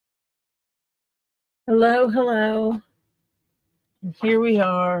Hello, hello. And here we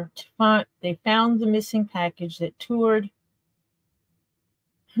are. They found the missing package that toured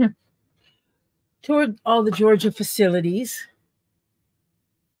all the Georgia facilities.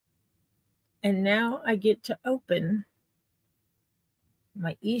 And now I get to open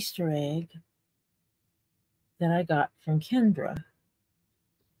my Easter egg that I got from Kendra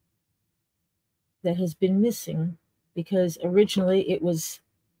that has been missing because originally it was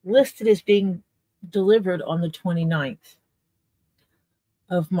listed as being delivered on the 29th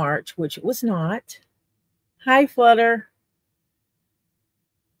of March, which it was not. Hi, Flutter.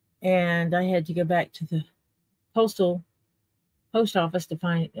 And I had to go back to the post office to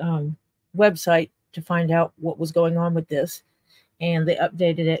find website to find out what was going on with this, and they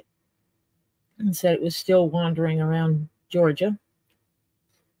updated it and said it was still wandering around Georgia,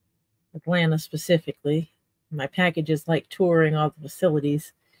 Atlanta specifically. My package is like touring all the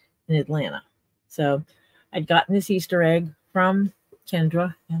facilities in Atlanta. So I'd gotten this Easter egg from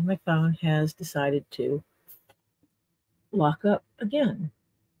Kendra, and my phone has decided to lock up again.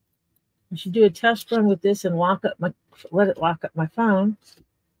 I should do a test run with this and let it lock up my phone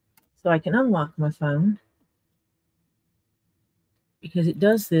so I can unlock my phone, because it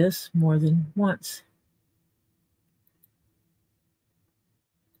does this more than once.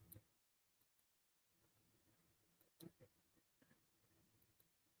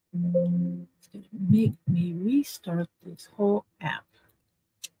 It's going to make me restart this whole app.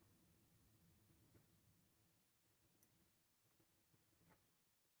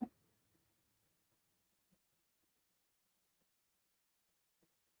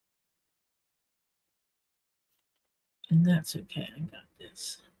 And that's okay. I got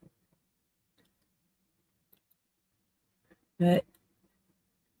this. But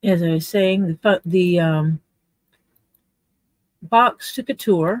as I was saying, the box took a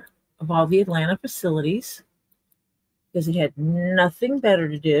tour of all the Atlanta facilities because it had nothing better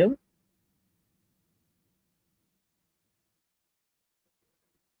to do.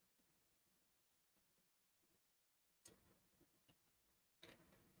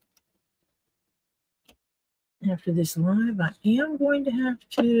 After this live, I am going to have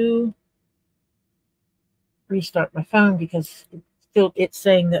to restart my phone because it's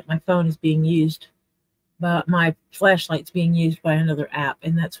saying that my phone is being used, but my flashlight's being used by another app,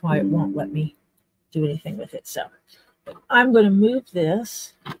 and that's why it won't let me do anything with it. So I'm going to move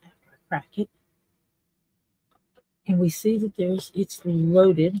this after I crack it, and we see that it's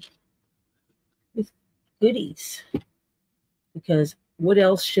loaded with goodies, because what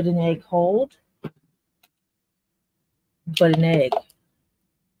else should an egg hold but an egg?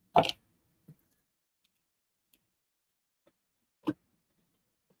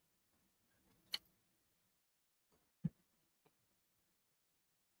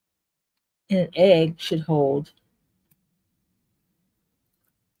 And an egg should hold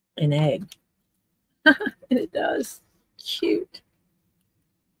an egg. And it does. Cute.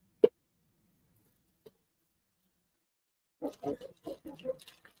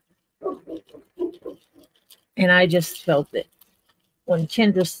 And I just felt that when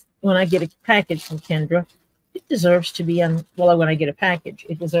I get a package from Kendra, it deserves to be when I get a package,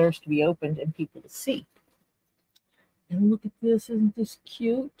 it deserves to be opened and people to see. And look at this, isn't this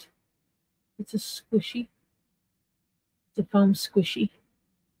cute? It's a squishy. It's a foam squishy.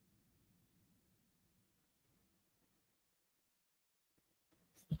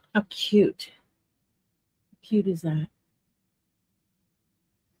 How cute. How cute is that?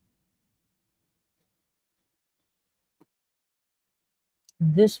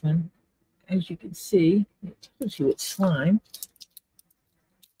 And this one, as you can see, it tells you it's slime.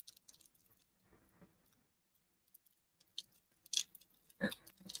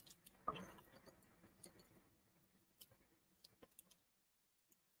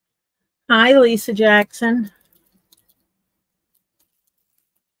 Hi, Lisa Jackson.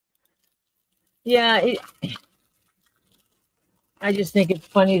 Yeah, I just think it's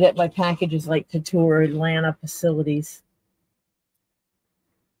funny that my package is like to tour Atlanta facilities.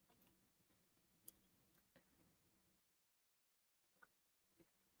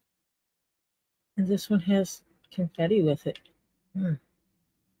 And this one has confetti with it.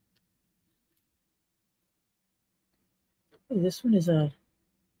 This one is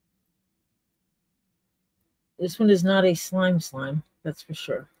not a slime, that's for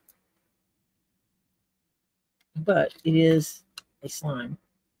sure. But it is a slime.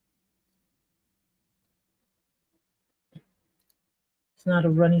 It's not a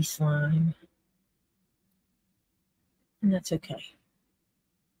runny slime. And that's okay,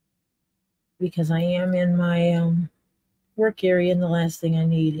 because I am in my work area, and the last thing I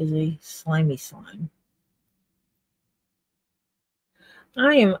need is a slimy slime.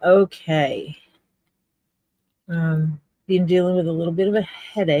 I am okay. Been dealing with a little bit of a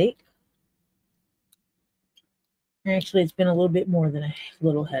headache. Actually, it's been a little bit more than a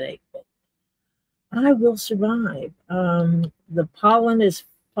little headache, but I will survive. The pollen is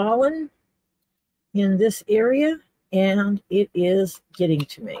fallen in this area, and it is getting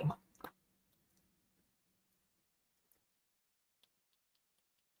to me.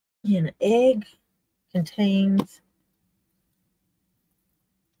 An egg contains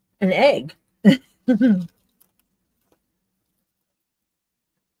an egg.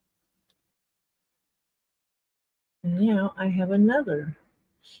 Now I have another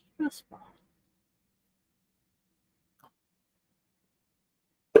stress ball.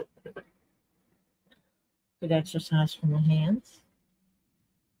 Good exercise for my hands.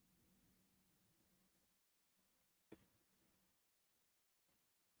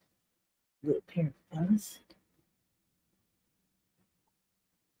 Little pair of thumbs.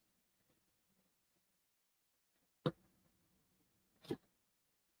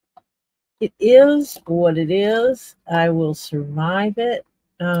 It is what it is. I will survive it.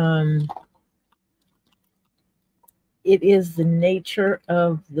 It is the nature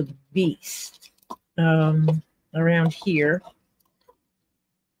of the beast. Around here,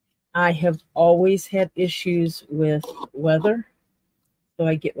 I have always had issues with weather, so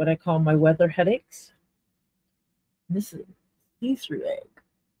I get what I call my weather headaches. This is a see-through egg.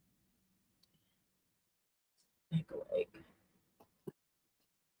 Egg.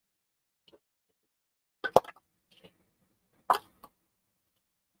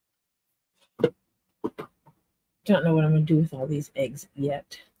 Don't know what I'm going to do with all these eggs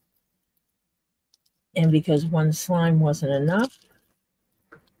yet. And because one slime wasn't enough,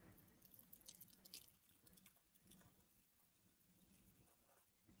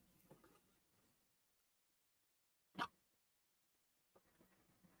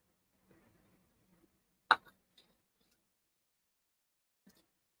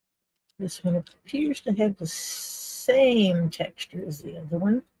 this one appears to have the same texture as the other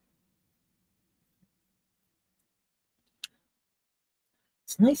one.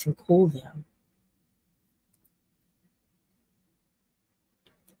 It's nice and cool though.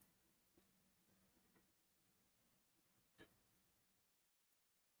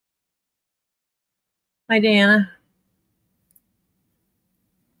 Hi, Diana.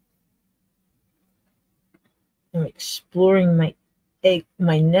 I'm exploring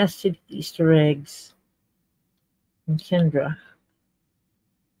my nested Easter eggs in Kendra.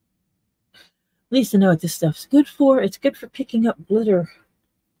 At least I know what this stuff's good for. It's good for picking up glitter.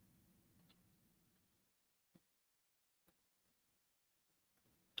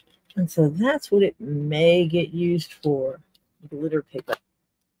 And so that's what it may get used for, glitter pickup.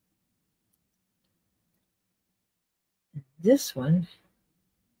 This one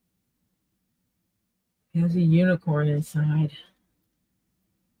has a unicorn inside.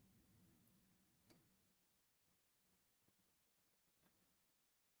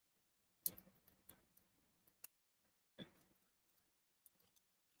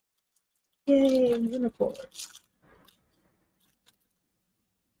 Yay, unicorn.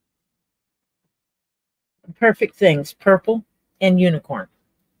 Perfect things, purple and unicorn.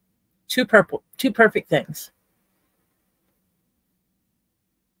 Two perfect things.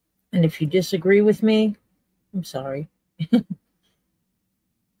 And if you disagree with me, I'm sorry.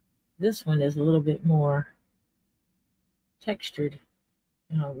 This one is a little bit more textured,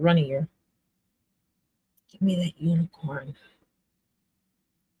 runnier. Give me that unicorn.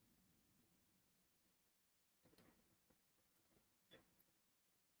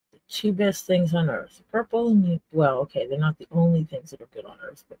 The two best things on earth. Purple and well, okay, they're not the only things that are good on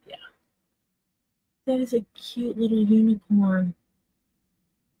earth, but yeah. That is a cute little unicorn.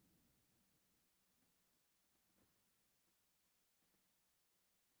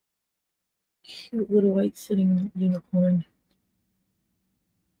 Cute little white sitting unicorn.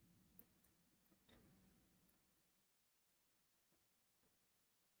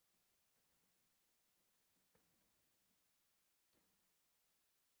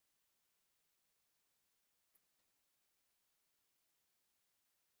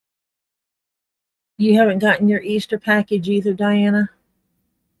 You haven't gotten your Easter package either, Diana?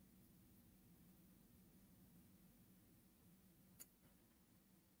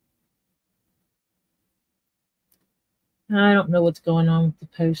 I don't know what's going on with the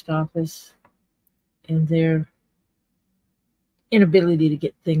post office and their inability to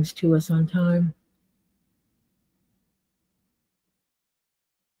get things to us on time.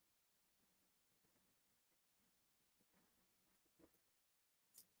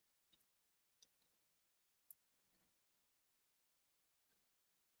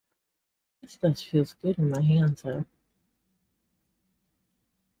 This stuff feels good in my hands, though.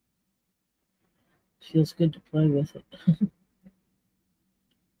 Feels good to play with it.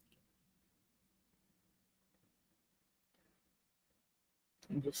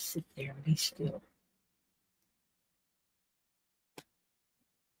 You just sit there and be still.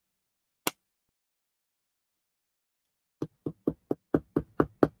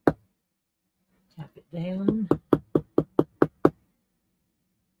 Tap it down.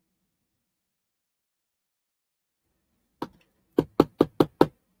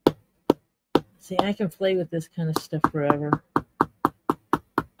 See, I can play with this kind of stuff forever.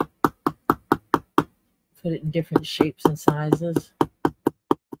 Put it in different shapes and sizes.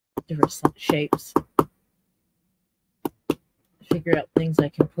 Different shapes. Figure out things I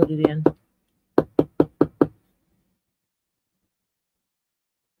can put it in.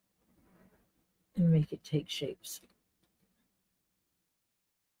 And make it take shapes.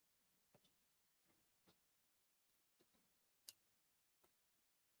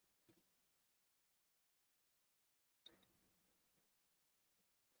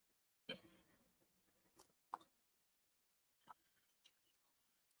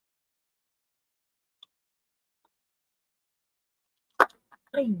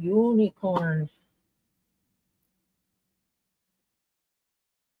 A unicorn.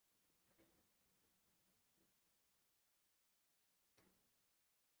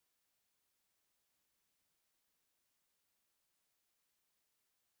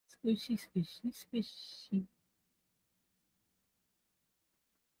 Squishy, squishy, squishy.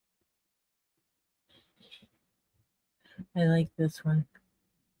 I like this one.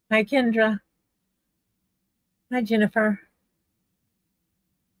 Hi, Kendra. Hi, Jennifer.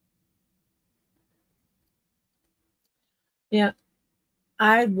 Yeah,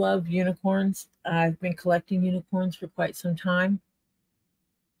 I love unicorns. I've been collecting unicorns for quite some time.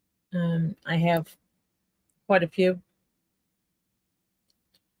 I have quite a few.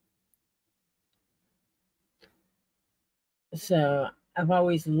 So I've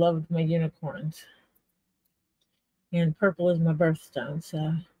always loved my unicorns. And purple is my birthstone.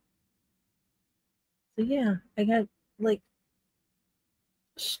 So yeah, I got like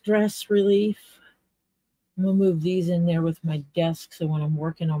stress relief. I'm going to move these in there with my desk so when I'm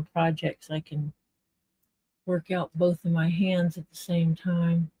working on projects, I can work out both of my hands at the same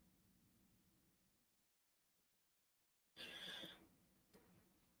time.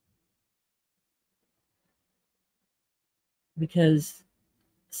 Because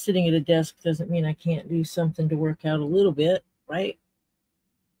sitting at a desk doesn't mean I can't do something to work out a little bit, right?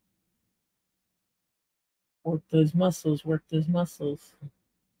 Work those muscles, work those muscles.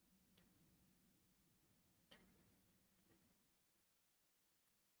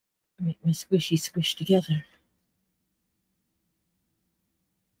 Make my squishy squish together.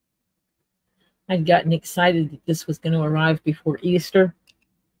 I'd gotten excited that this was going to arrive before Easter.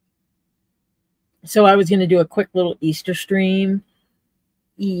 So I was going to do a quick little Easter stream.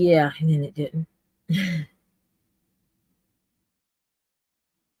 Yeah, and then it didn't.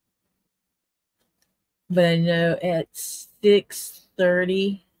 But I know at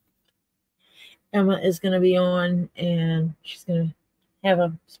 6:30, Emma is going to be on, and she's going to have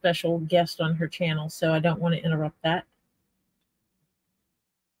a special guest on her channel, so I don't want to interrupt that.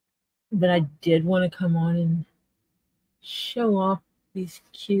 But I did want to come on and show off these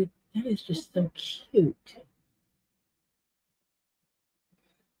cute, that is just so cute.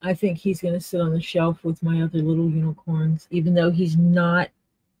 I think he's going to sit on the shelf with my other little unicorns, even though he's not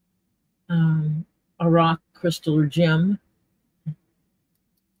a rock, crystal, or gem.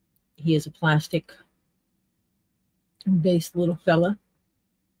 He is a plastic based little fella.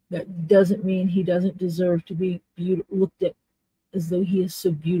 That doesn't mean he doesn't deserve to be looked at as though he is so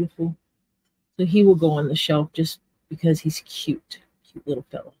beautiful. So he will go on the shelf just because he's cute little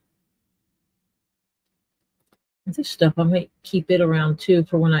fella. And this stuff, I might keep it around too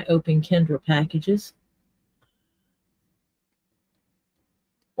for when I open Kendra packages.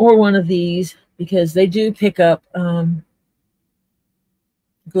 Or one of these, because they do pick up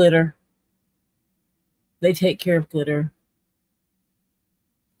glitter. They take care of glitter.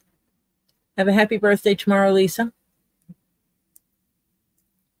 Have a happy birthday tomorrow, Lisa.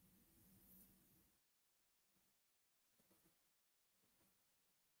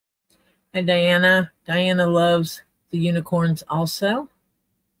 And Diana. Diana loves the unicorns also.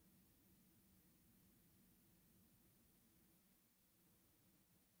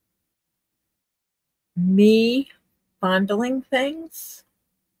 Me fondling things?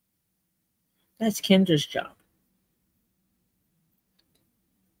 That's Kendra's job.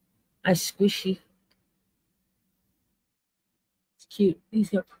 I squishy. cute. He's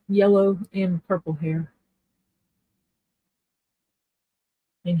got yellow and purple hair.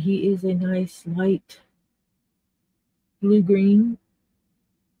 And he is a nice light blue-green.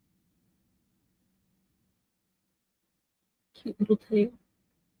 Cute little tail.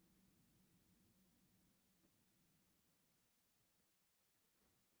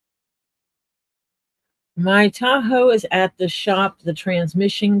 My Tahoe is at the shop. The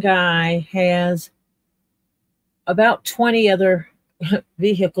transmission guy has about 20 other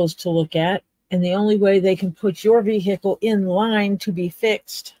vehicles to look at, and the only way they can put your vehicle in line to be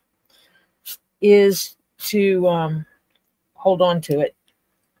fixed is to hold on to it.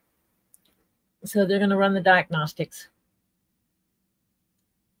 So they're going to run the diagnostics,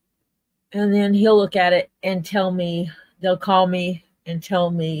 and then he'll look at it and tell me. They'll call me and tell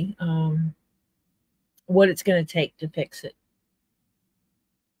me what it's going to take to fix it.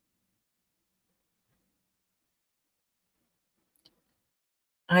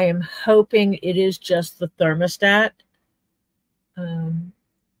 I am hoping it is just the thermostat.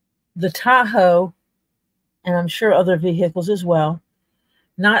 The Tahoe, and I'm sure other vehicles as well,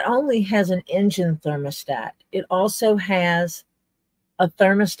 not only has an engine thermostat, it also has a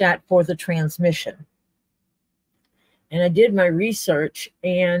thermostat for the transmission. And I did my research,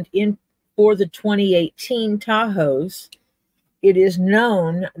 and for the 2018 Tahoes, it is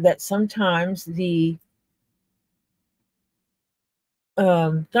known that sometimes the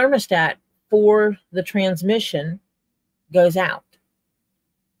thermostat for the transmission goes out,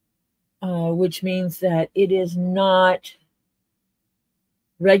 which means that it is not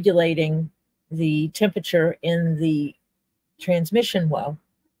regulating the temperature in the transmission well.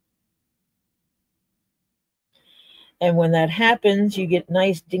 And when that happens, you get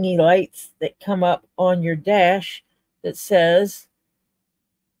nice dingy lights that come up on your dash that says,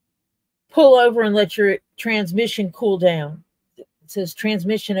 pull over and let your transmission cool down. It says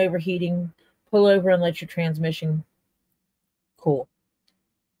transmission overheating, pull over and let your transmission cool.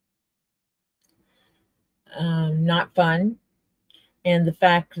 Not fun. And the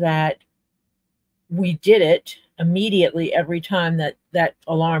fact that we did it immediately every time that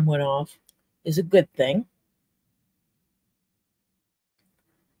alarm went off is a good thing.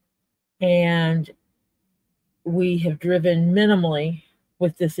 And we have driven minimally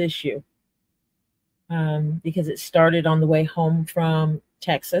with this issue because it started on the way home from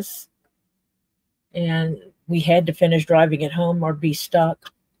Texas, and we had to finish driving it home or be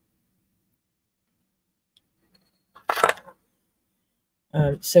stuck.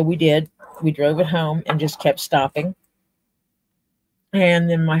 So we did. We drove it home and just kept stopping. And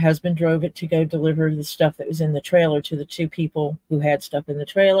then my husband drove it to go deliver the stuff that was in the trailer to the two people who had stuff in the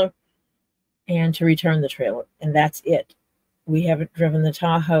trailer, and to return the trailer. And that's it. We haven't driven the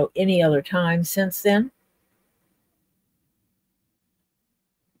Tahoe any other time since then,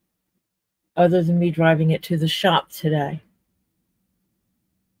 other than me driving it to the shop today.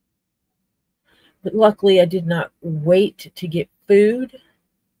 But luckily, I did not wait to get food.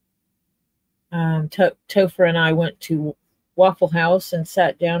 Topher and I went to Waffle House and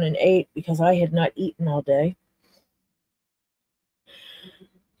sat down and ate because I had not eaten all day.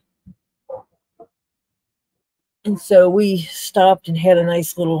 And so we stopped and had a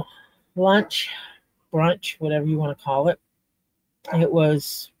nice little lunch, brunch, whatever you want to call it. It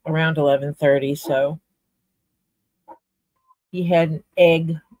was around 11:30, so he had an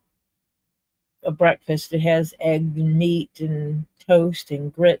egg, a breakfast. It has egg and meat and toast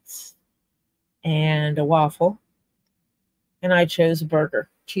and grits and a waffle. And I chose a burger,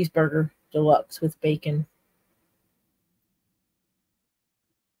 cheeseburger deluxe with bacon.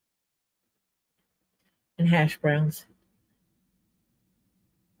 And hash browns.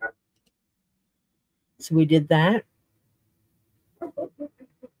 So we did that.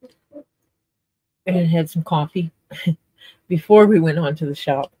 And had some coffee before we went on to the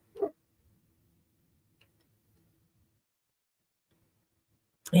shop.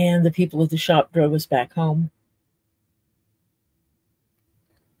 And the people at the shop drove us back home.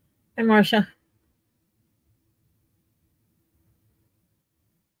 Hi, Marcia.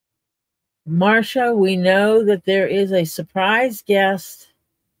 Marcia, we know that there is a surprise guest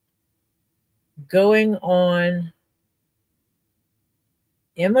going on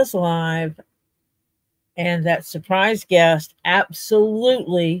Emma's Live, and that surprise guest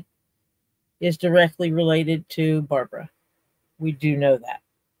absolutely is directly related to Barbara. We do know that.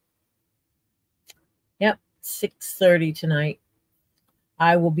 Yep, 6:30 tonight.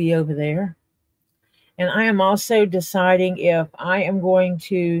 I will be over there. And I am also deciding if I am going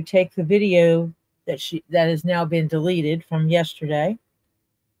to take the video that has now been deleted from yesterday,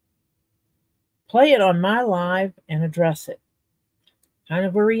 play it on my live, and address it. kind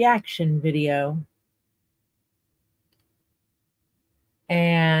of a reaction video.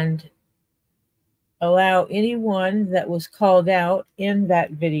 And allow anyone that was called out in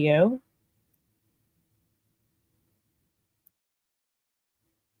that video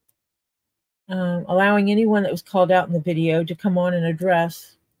allowing anyone that was called out in the video to come on and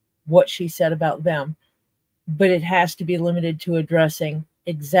address what she said about them. But it has to be limited to addressing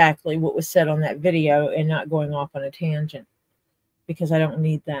exactly what was said on that video and not going off on a tangent, because I don't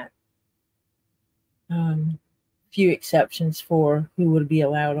need that. Few exceptions for who would be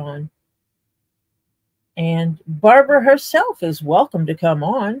allowed on. And Barbara herself is welcome to come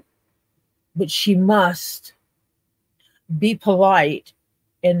on, but she must be polite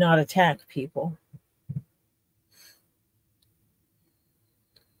and not attack people.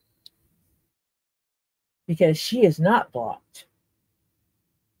 Because she is not blocked.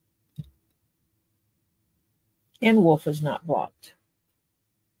 And Wolf is not blocked.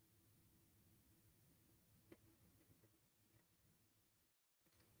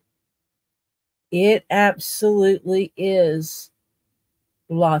 It absolutely is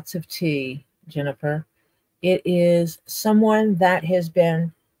lots of tea, Jennifer. It is someone that has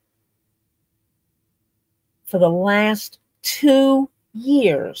been, for the last 2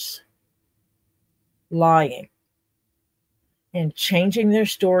 years, lying and changing their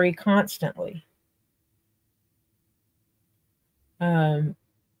story constantly. And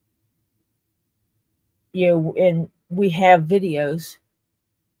we have videos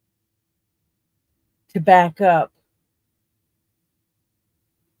to back up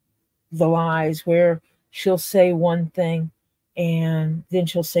the lies, where she'll say one thing and then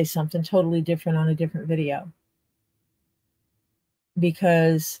she'll say something totally different on a different video.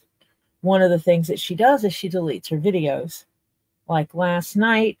 Because one of the things that she does is she deletes her videos. Like last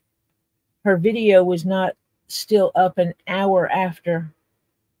night, her video was not still up an hour after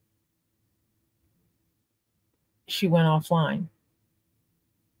she went offline.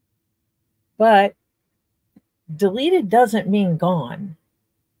 But deleted doesn't mean gone.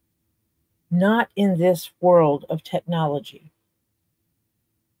 Not in this world of technology.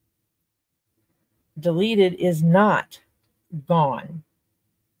 Deleted is not gone.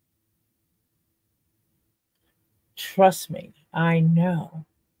 Trust me, I know.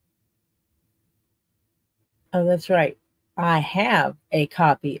 Oh, that's right. I have a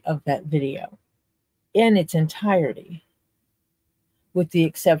copy of that video in its entirety, with the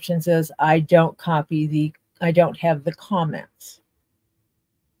exceptions as I don't have the comments.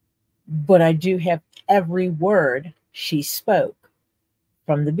 But I do have every word she spoke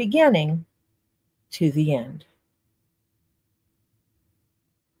from the beginning to the end.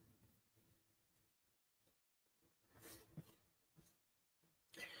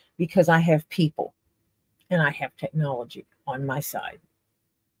 Because I have people and I have technology on my side.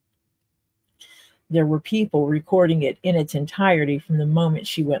 There were people recording it in its entirety from the moment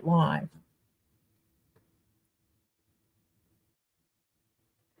she went live.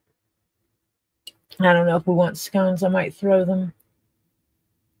 I don't know if we want scones. I might throw them.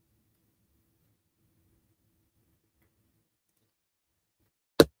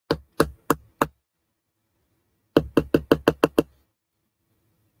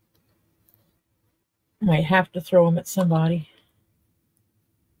 Might have to throw them at somebody.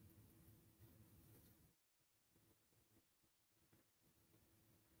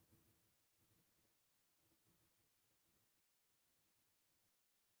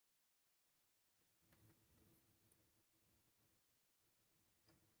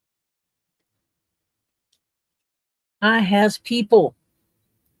 I has people.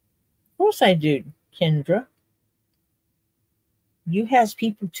 Of course I do, Kendra. You has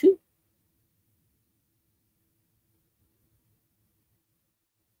people too.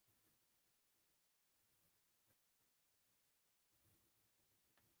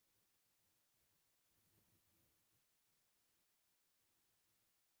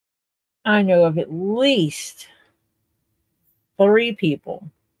 I know of at least 3 people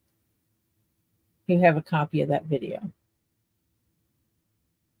who have a copy of that video.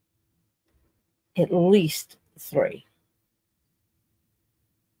 At least 3.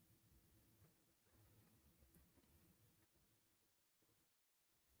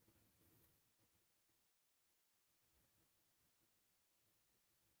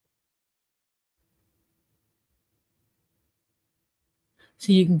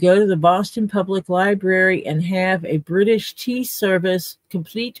 So you can go to the Boston Public Library and have a British tea service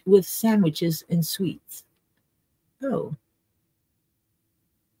complete with sandwiches and sweets. Oh.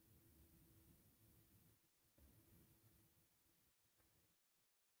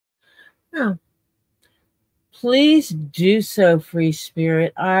 Oh. Please do so, Free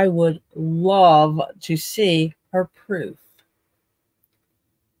Spirit. I would love to see her proof.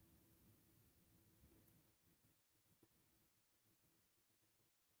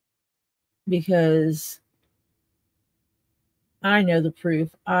 Because I know the proof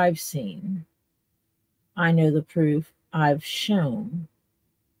I've seen. I know the proof I've shown.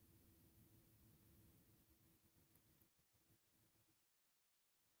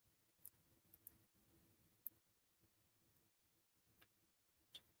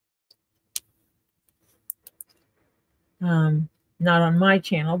 Not on my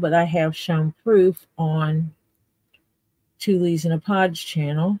channel, but I have shown proof on Two Lees in a Pod's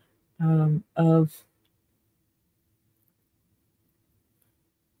channel of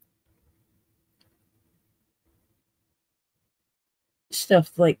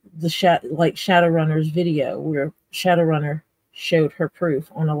stuff like like Shadowrunner's video, where Shadowrunner showed her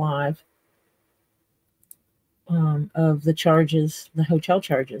proof on a live of the charges, the hotel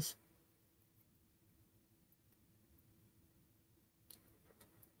charges.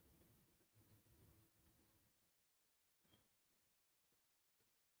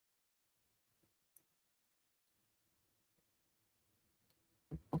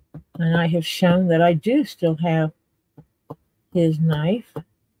 And I have shown that I do still have his knife.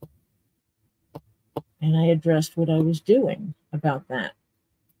 And I addressed what I was doing about that.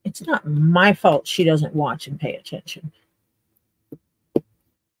 It's not my fault she doesn't watch and pay attention.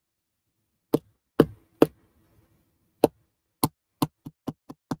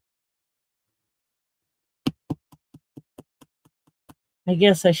 I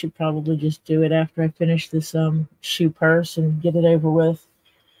guess I should probably just do it after I finish this shoe purse and get it over with.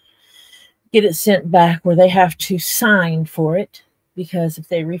 Get it sent back where they have to sign for it. Because if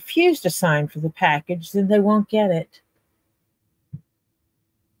they refuse to sign for the package, then they won't get it.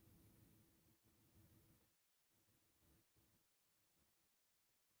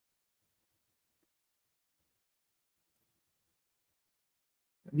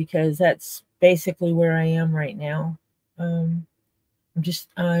 Because that's basically where I am right now. I'm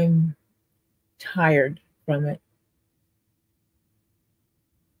tired from it.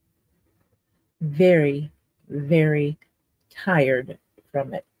 Very, very tired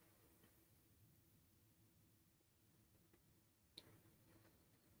from it.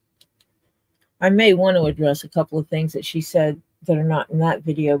 I may want to address a couple of things that she said that are not in that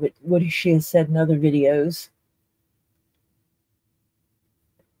video, but what she has said in other videos.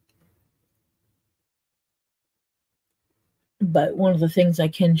 But one of the things I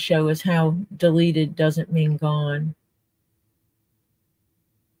can show is how deleted doesn't mean gone.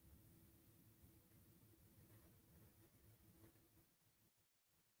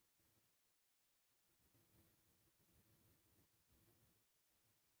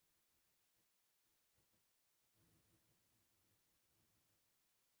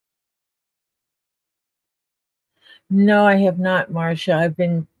 No, I have not, Marcia. I've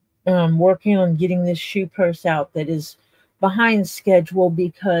been working on getting this shoe purse out that is behind schedule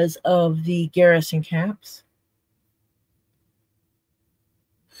because of the Garrison caps.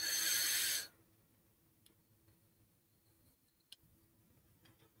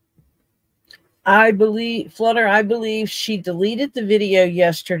 I believe, Flutter, I believe she deleted the video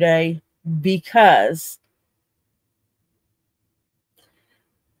yesterday because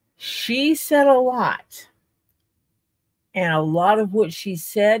she said a lot. And a lot of what she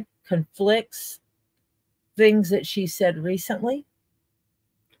said conflicts things that she said recently.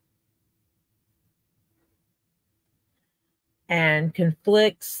 And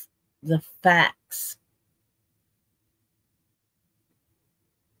conflicts the facts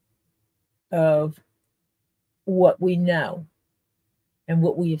of what we know and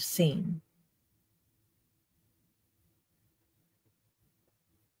what we have seen.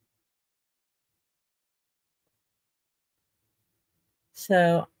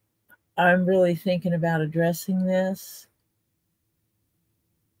 So I'm really thinking about addressing this.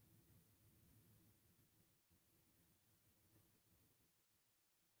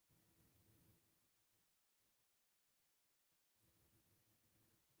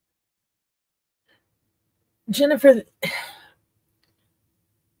 Jennifer,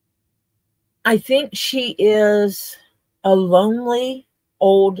 I think she is a lonely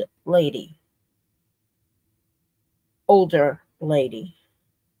old lady. Older lady.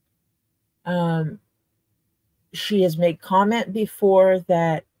 She has made comment before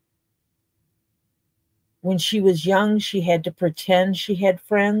that when she was young, she had to pretend she had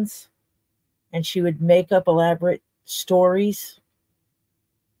friends, and she would make up elaborate stories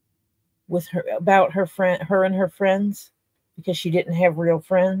with her about her and her friends, because she didn't have real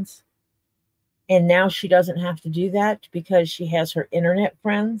friends. And now she doesn't have to do that because she has her internet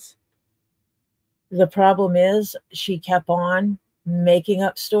friends. The problem is she kept on making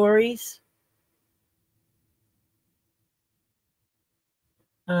up stories.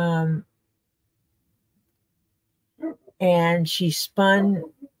 Um, and she spun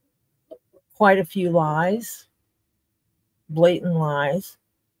quite a few lies, blatant lies.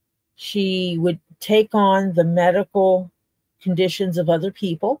 She would take on the medical conditions of other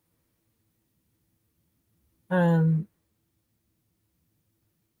people. I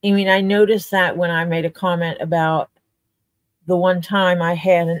mean, I noticed that when I made a comment about the one time I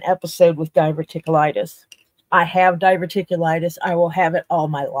had an episode with diverticulitis. I have diverticulitis. I will have it all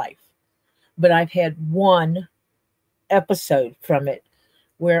my life. But I've had one episode from it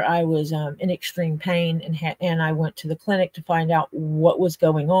where I was in extreme pain, and I went to the clinic to find out what was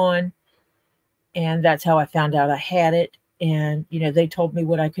going on. And that's how I found out I had it. And, you know, they told me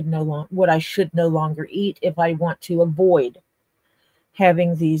what I should no longer eat if I want to avoid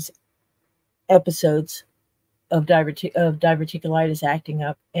having these episodes of diverticulitis acting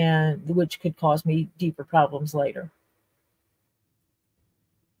up, and which could cause me deeper problems later.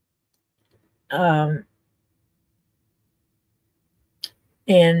 And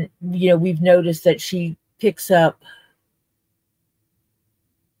you know, we've noticed that she picks up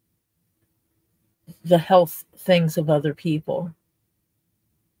the health things of other people.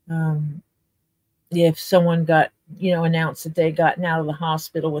 If someone got, you know, announced that they'd gotten out of the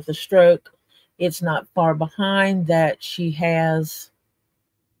hospital with a stroke, it's not far behind that she has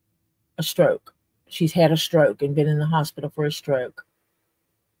a stroke. She's had a stroke and been in the hospital for a stroke.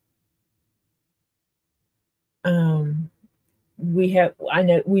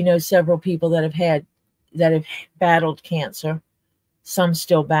 We know several people that have battled cancer, some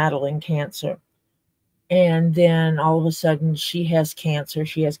still battling cancer. And then all of a sudden she has cancer.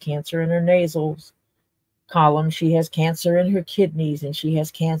 She has cancer in her nasal column. She has cancer in her kidneys, and she has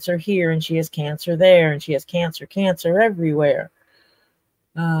cancer here, and she has cancer there, and she has cancer everywhere.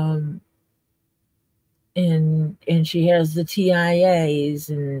 And she has the TIAs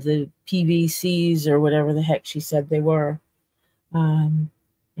and the PVCs, or whatever the heck she said they were. And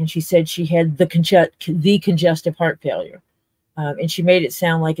she said she had the congestive heart failure. And she made it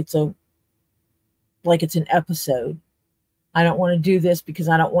sound like it's an episode. I don't want to do this because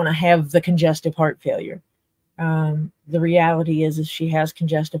I don't want to have the congestive heart failure. The reality is, if she has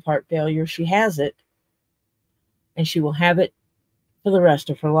congestive heart failure, she has it, and she will have it for the rest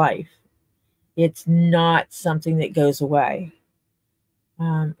of her life. It's not something that goes away.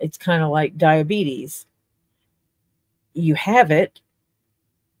 It's kind of like diabetes. You have it,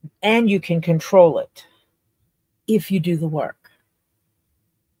 and you can control it if you do the work.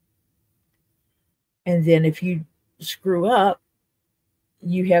 And then if you screw up,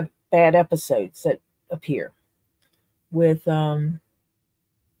 you have bad episodes that appear. With I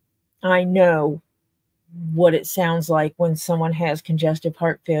know what it sounds like when someone has congestive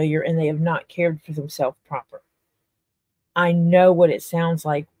heart failure and they have not cared for themselves proper. I know what it sounds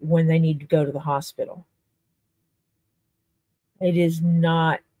like when they need to go to the hospital. It is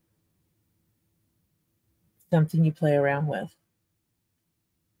not something you play around with.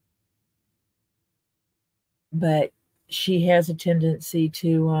 But she has a tendency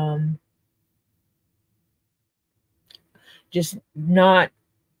to just not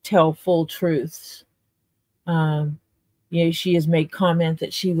tell full truths. You know, she has made comment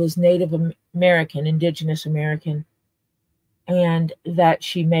that she was Native American, Indigenous American, and that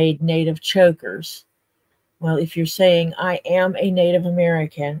she made Native chokers. Well, if you're saying I am a Native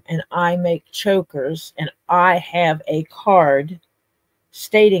American and I make chokers and I have a card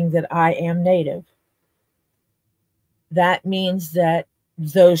stating that I am Native, that means that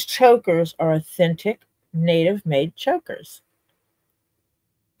those chokers are authentic Native made chokers.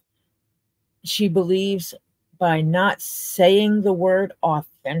 She believes by not saying the word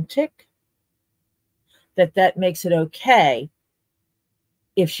authentic, that makes it okay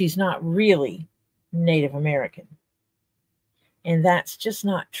if she's not really Native American. And that's just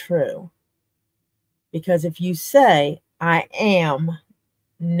not true. Because if you say, I am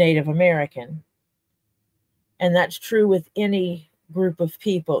Native American, and that's true with any group of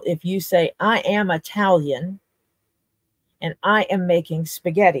people, if you say, I am Italian, and I am making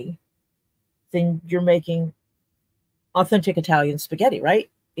spaghetti, then you're making authentic Italian spaghetti, right?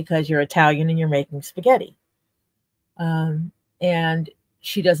 Because you're Italian and you're making spaghetti. And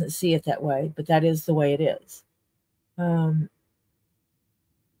she doesn't see it that way, but that is the way it is.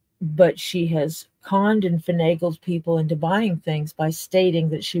 But she has conned and finagled people into buying things by stating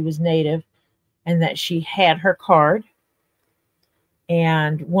that she was Native and that she had her card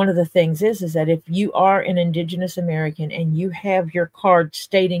And one of the things is that if you are an Indigenous American and you have your card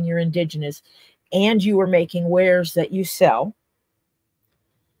stating you're Indigenous and you are making wares that you sell,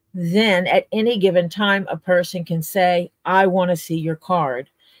 then at any given time, a person can say, I want to see your card.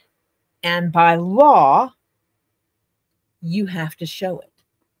 And by law, you have to show it.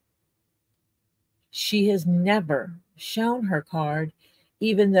 She has never shown her card,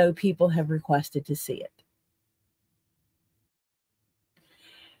 even though people have requested to see it.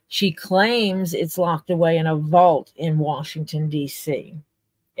 She claims it's locked away in a vault in Washington, D.C.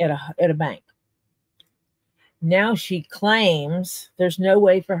 at a bank. Now she claims there's no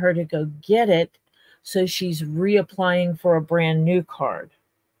way for her to go get it, so she's reapplying for a brand new card.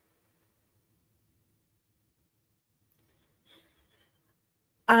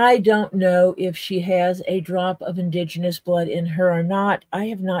 I don't know if she has a drop of Indigenous blood in her or not. I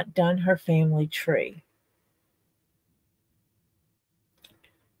have not done her family tree.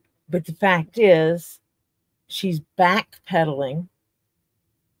 But the fact is, she's backpedaling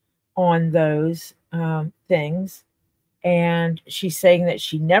on those things. And she's saying that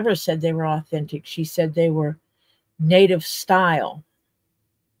she never said they were authentic. She said they were native style.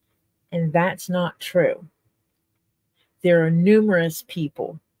 And that's not true. There are numerous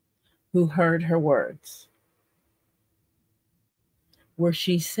people who heard her words where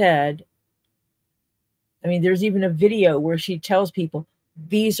she said, I mean, there's even a video where she tells people,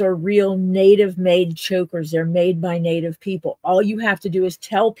 these are real native made chokers. They're made by native people. All you have to do is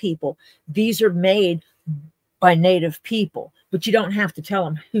tell people these are made by native people, but you don't have to tell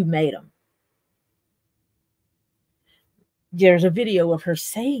them who made them. There's a video of her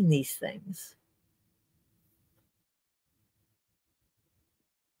saying these things.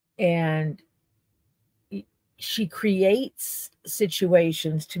 And she creates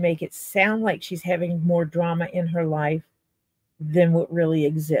situations to make it sound like she's having more drama in her life than what really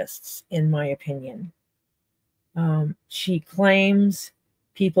exists, in my opinion. She claims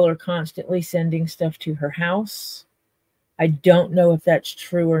people are constantly sending stuff to her house. I don't know if that's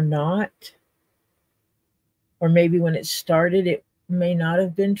true or not. Or maybe when it started, it may not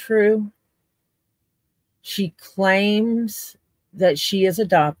have been true. She claims that she is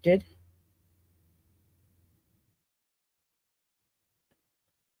adopted.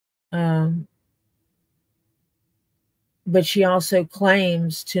 But she also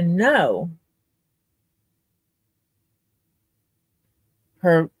claims to know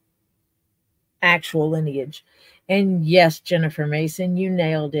her actual lineage. And yes, Jennifer Mason, you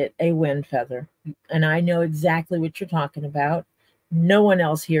nailed it, a wind feather. And I know exactly what you're talking about. No one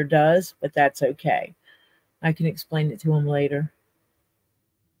else here does, but that's okay. I can explain it to them later.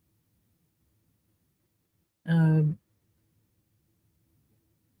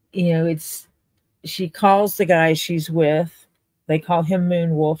 You know, she calls the guy she's with, they call him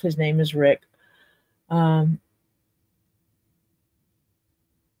Moon Wolf. His name is Rick.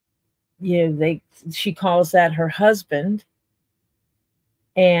 She calls that her husband.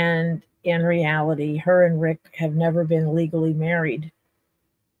 And in reality, her and Rick have never been legally married.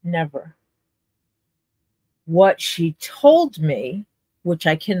 Never. What she told me, which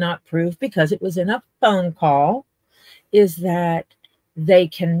I cannot prove because it was in a phone call, is that they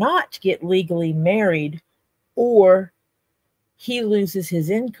cannot get legally married or he loses his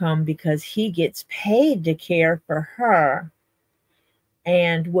income because he gets paid to care for her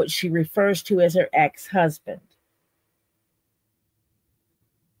and what she refers to as her ex-husband.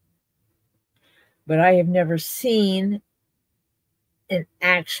 But I have never seen an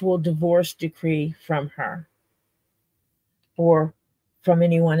actual divorce decree from her or from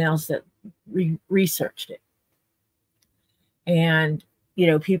anyone else that researched it. And, you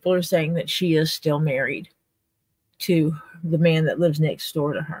know, people are saying that she is still married to the man that lives next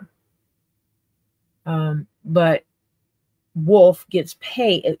door to her. But Wolf gets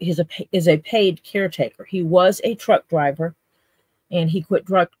paid, is a paid caretaker. He was a truck driver and he quit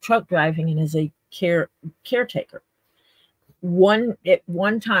truck driving and is a caretaker. At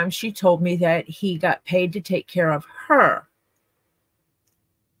one time she told me that he got paid to take care of her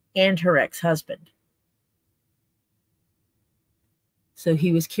and her ex-husband. So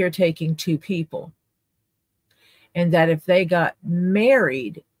he was caretaking two people. And that if they got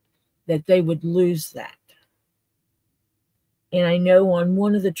married, that they would lose that. And I know on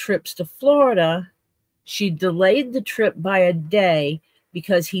one of the trips to Florida, she delayed the trip by a day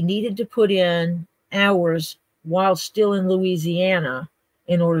because he needed to put in hours while still in Louisiana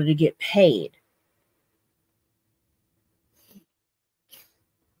in order to get paid.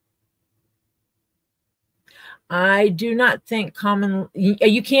 I do not think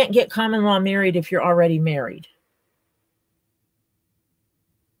you can't get common law married if you're already married.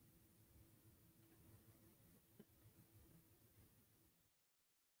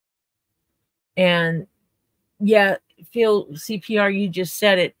 And yeah, Phil, CPR, you just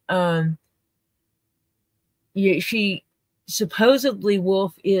said it. She supposedly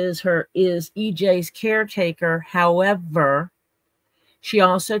Wolf is EJ's caretaker. However, she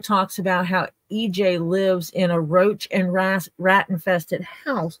also talks about how EJ lives in a roach and rat infested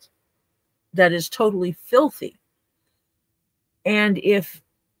house that is totally filthy. And if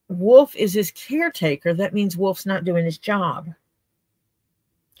Wolf is his caretaker, that means Wolf's not doing his job.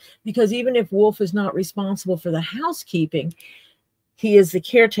 Because even if Wolf is not responsible for the housekeeping, he is the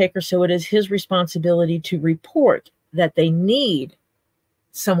caretaker, so it is his responsibility to report that they need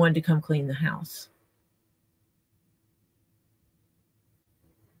someone to come clean the house.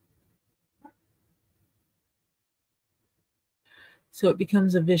 So it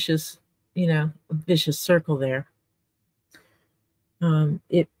becomes a vicious, vicious circle there.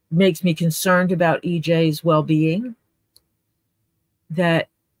 It makes me concerned about EJ's well-being, that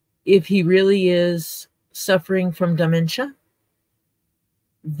if he really is suffering from dementia,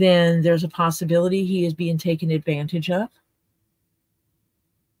 then there's a possibility he is being taken advantage of.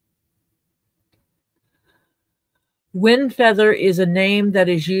 Windfeather is a name that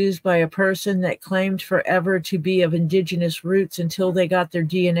is used by a person that claimed forever to be of indigenous roots until they got their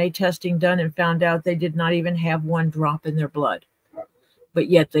DNA testing done and found out they did not even have one drop in their blood. But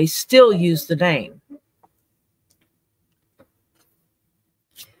yet they still use the name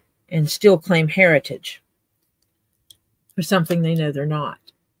and still claim heritage for something they know they're not.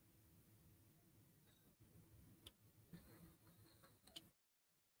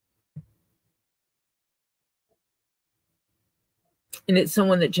 And it's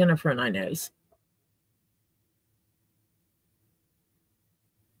someone that Jennifer and I knows.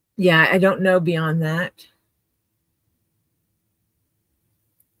 Yeah, I don't know beyond that.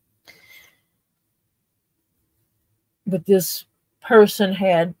 But this person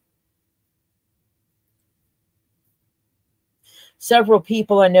had several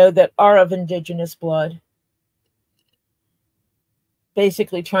people I know that are of indigenous blood,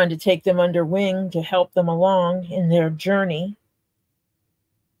 basically trying to take them under wing to help them along in their journey,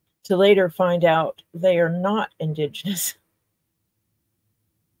 to later find out they are not indigenous.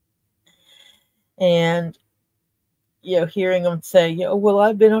 And, hearing them say, well,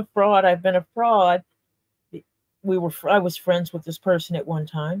 I've been a fraud. I was friends with this person at one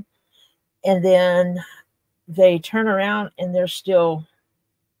time. And then they turn around and they're still,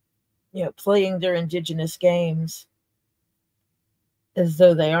 playing their indigenous games as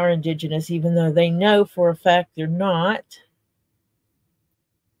though they are indigenous, even though they know for a fact they're not.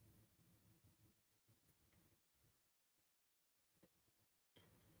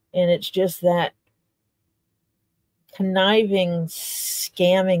 And it's just that conniving,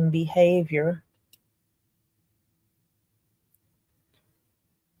 scamming behavior.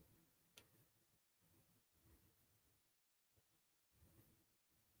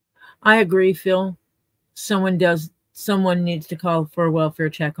 I agree, Phil. Someone needs to call for a welfare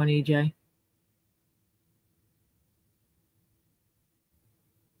check on EJ.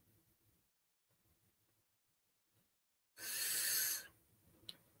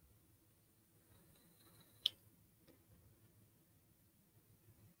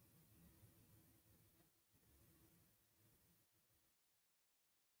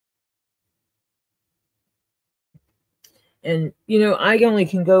 And,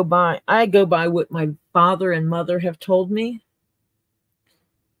 I go by what my father and mother have told me.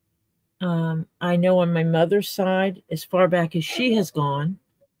 I know on my mother's side, as far back as she has gone,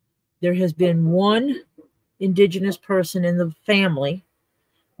 there has been one indigenous person in the family,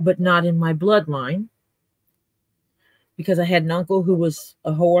 but not in my bloodline, because I had an uncle who was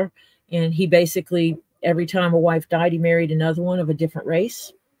a whore, and he basically, every time a wife died, he married another one of a different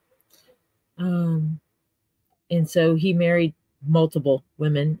race. And so he married multiple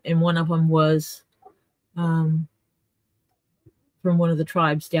women, and one of them was from one of the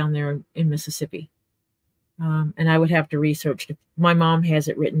tribes down there in Mississippi. And I would have to research. My mom has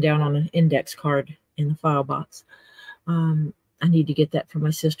it written down on an index card in the file box. I need to get that for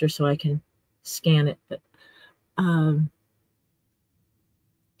my sister so I can scan it. But Mom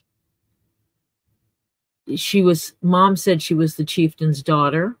said she was the chieftain's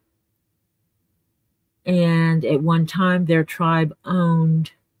daughter. And at one time, their tribe owned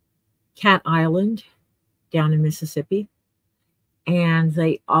Cat Island down in Mississippi. And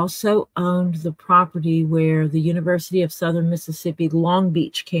they also owned the property where the University of Southern Mississippi Long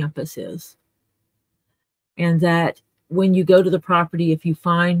Beach campus is. And that when you go to the property, if you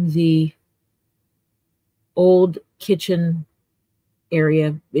find the old kitchen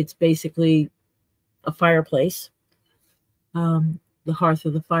area, it's basically a fireplace, the hearth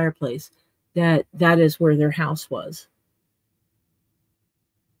of the fireplace. that is where their house was.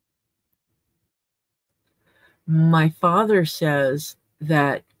 My father says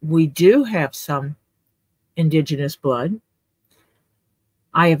that we do have some indigenous blood.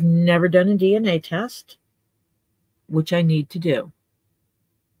 I have never done a DNA test, which I need to do.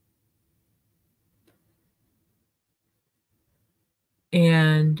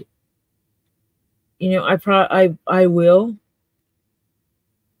 And I will,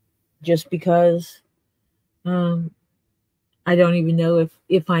 just because I don't even know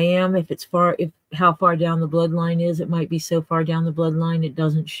if I am, if it's how far down the bloodline is. It might be so far down the bloodline it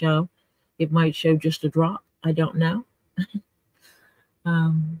doesn't show. It might show just a drop. I don't know.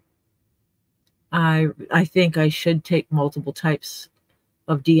 I think I should take multiple types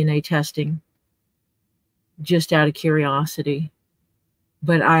of DNA testing just out of curiosity.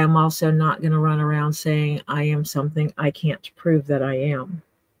 But I am also not going to run around saying I am something I can't prove that I am,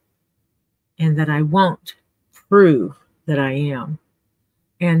 and that I won't prove that I am.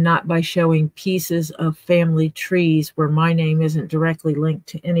 And not by showing pieces of family trees where my name isn't directly linked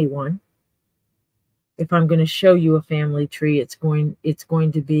to anyone. If I'm going to show you a family tree, it's going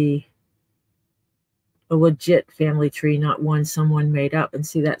to be a legit family tree, not one someone made up. And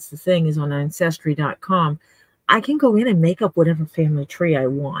see, that's the thing, is on Ancestry.com, I can go in and make up whatever family tree I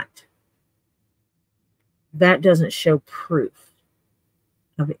want. That doesn't show proof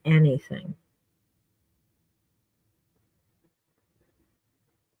of anything.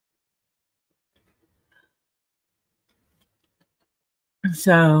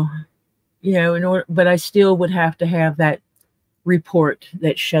 So, but I still would have to have that report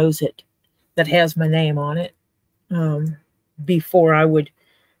that shows it, that has my name on it, before I would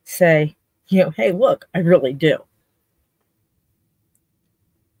say, hey, look, I really do.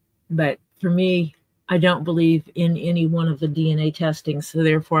 But for me, I don't believe in any one of the DNA testings, so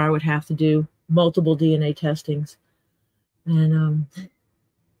therefore I would have to do multiple DNA testings and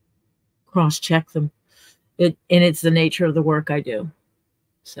cross-check them. And it's the nature of the work I do.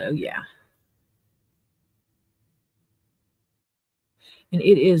 So, yeah. And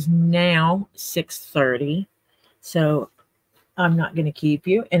it is now 6:30, so I'm not going to keep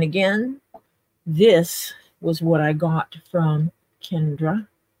you. And again, this was what I got from Kendra,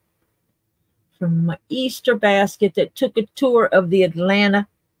 from my Easter basket that took a tour of the Atlanta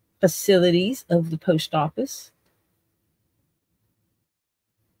facilities of the post office.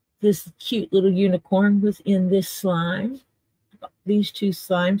 This cute little unicorn was in this slime. These two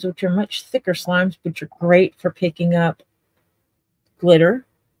slimes, which are much thicker slimes, which are great for picking up glitter.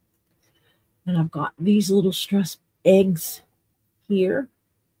 And I've got these little stress eggs here,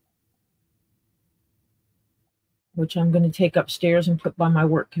 which I'm going to take upstairs and put by my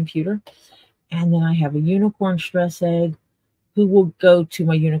work computer. And then I have a unicorn stress egg who will go to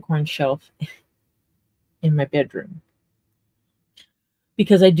my unicorn shelf in my bedroom,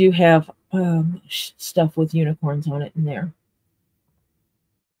 because I do have stuff with unicorns on it in there.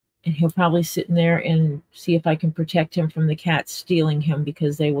 And he'll probably sit in there and see if I can protect him from the cats stealing him,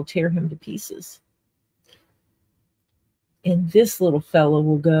 because they will tear him to pieces. And this little fellow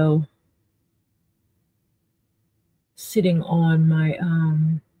will go sitting on my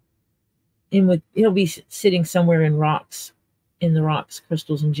he'll be sitting somewhere in the rocks,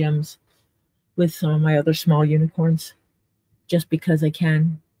 crystals and gems, with some of my other small unicorns, just because I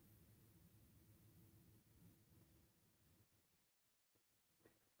can.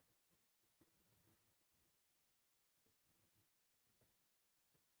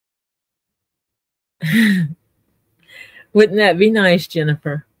 Wouldn't that be nice,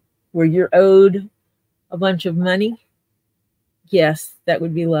 Jennifer? Where you're owed a bunch of money? Yes, that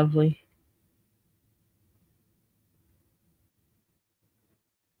would be lovely.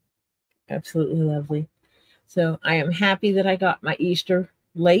 Absolutely lovely. So I am happy that I got my Easter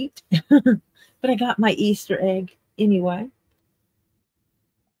late, but I got my Easter egg anyway.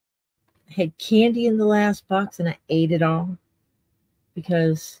 I had candy in the last box and I ate it all,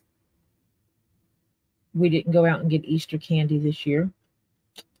 because we didn't go out and get Easter candy this year.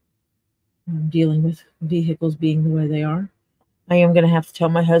 I'm dealing with vehicles being the way they are. I am going to have to tell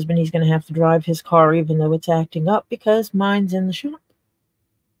my husband he's going to have to drive his car, even though it's acting up, because mine's in the shop.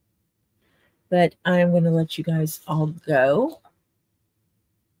 But I am going to let you guys all go.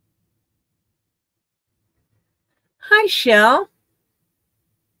 Hi, Shell.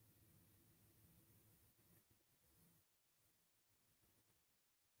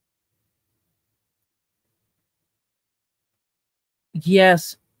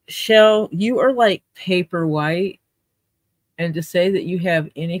 Yes, Shell, you are like paper white. And to say that you have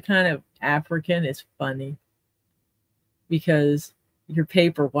any kind of African is funny, because your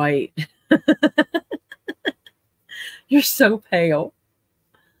paper white. You're so pale.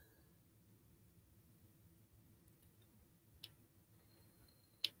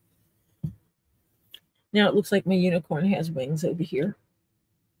 Now it looks like my unicorn has wings over here.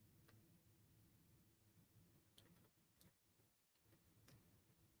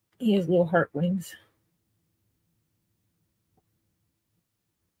 He has little heart wings.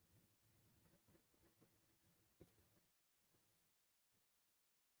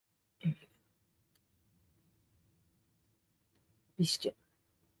 Be still.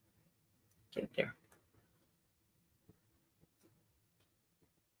 Get there.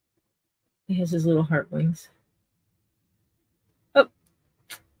 He has his little heart wings. Oh,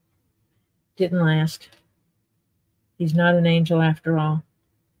 didn't last. He's not an angel after all.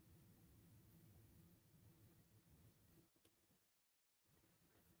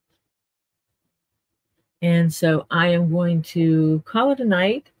 And so I am going to call it a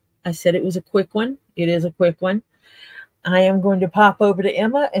night. I said it was a quick one. It is a quick one. I am going to pop over to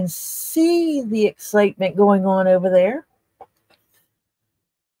Emma and see the excitement going on over there.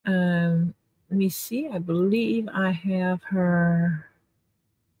 Let me see. I believe I have her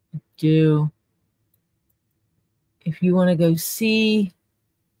do. If you want to go see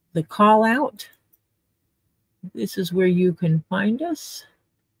the call out, this is where you can find us.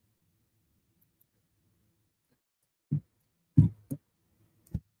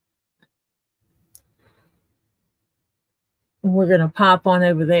 We're going to pop on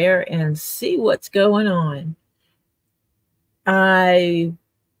over there and see what's going on. I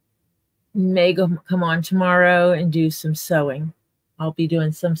may come on tomorrow and do some sewing. I'll be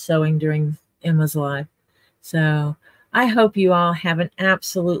doing some sewing during Emma's live. So I hope you all have an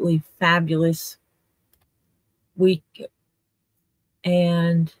absolutely fabulous week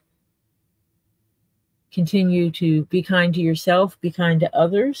and continue to be kind to yourself, be kind to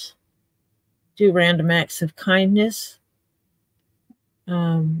others, do random acts of kindness.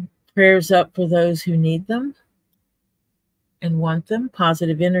 Prayers up for those who need them and want them.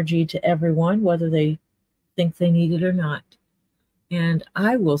 Positive energy to everyone, whether they think they need it or not. And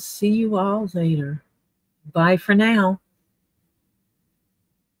I will see you all later. Bye for now.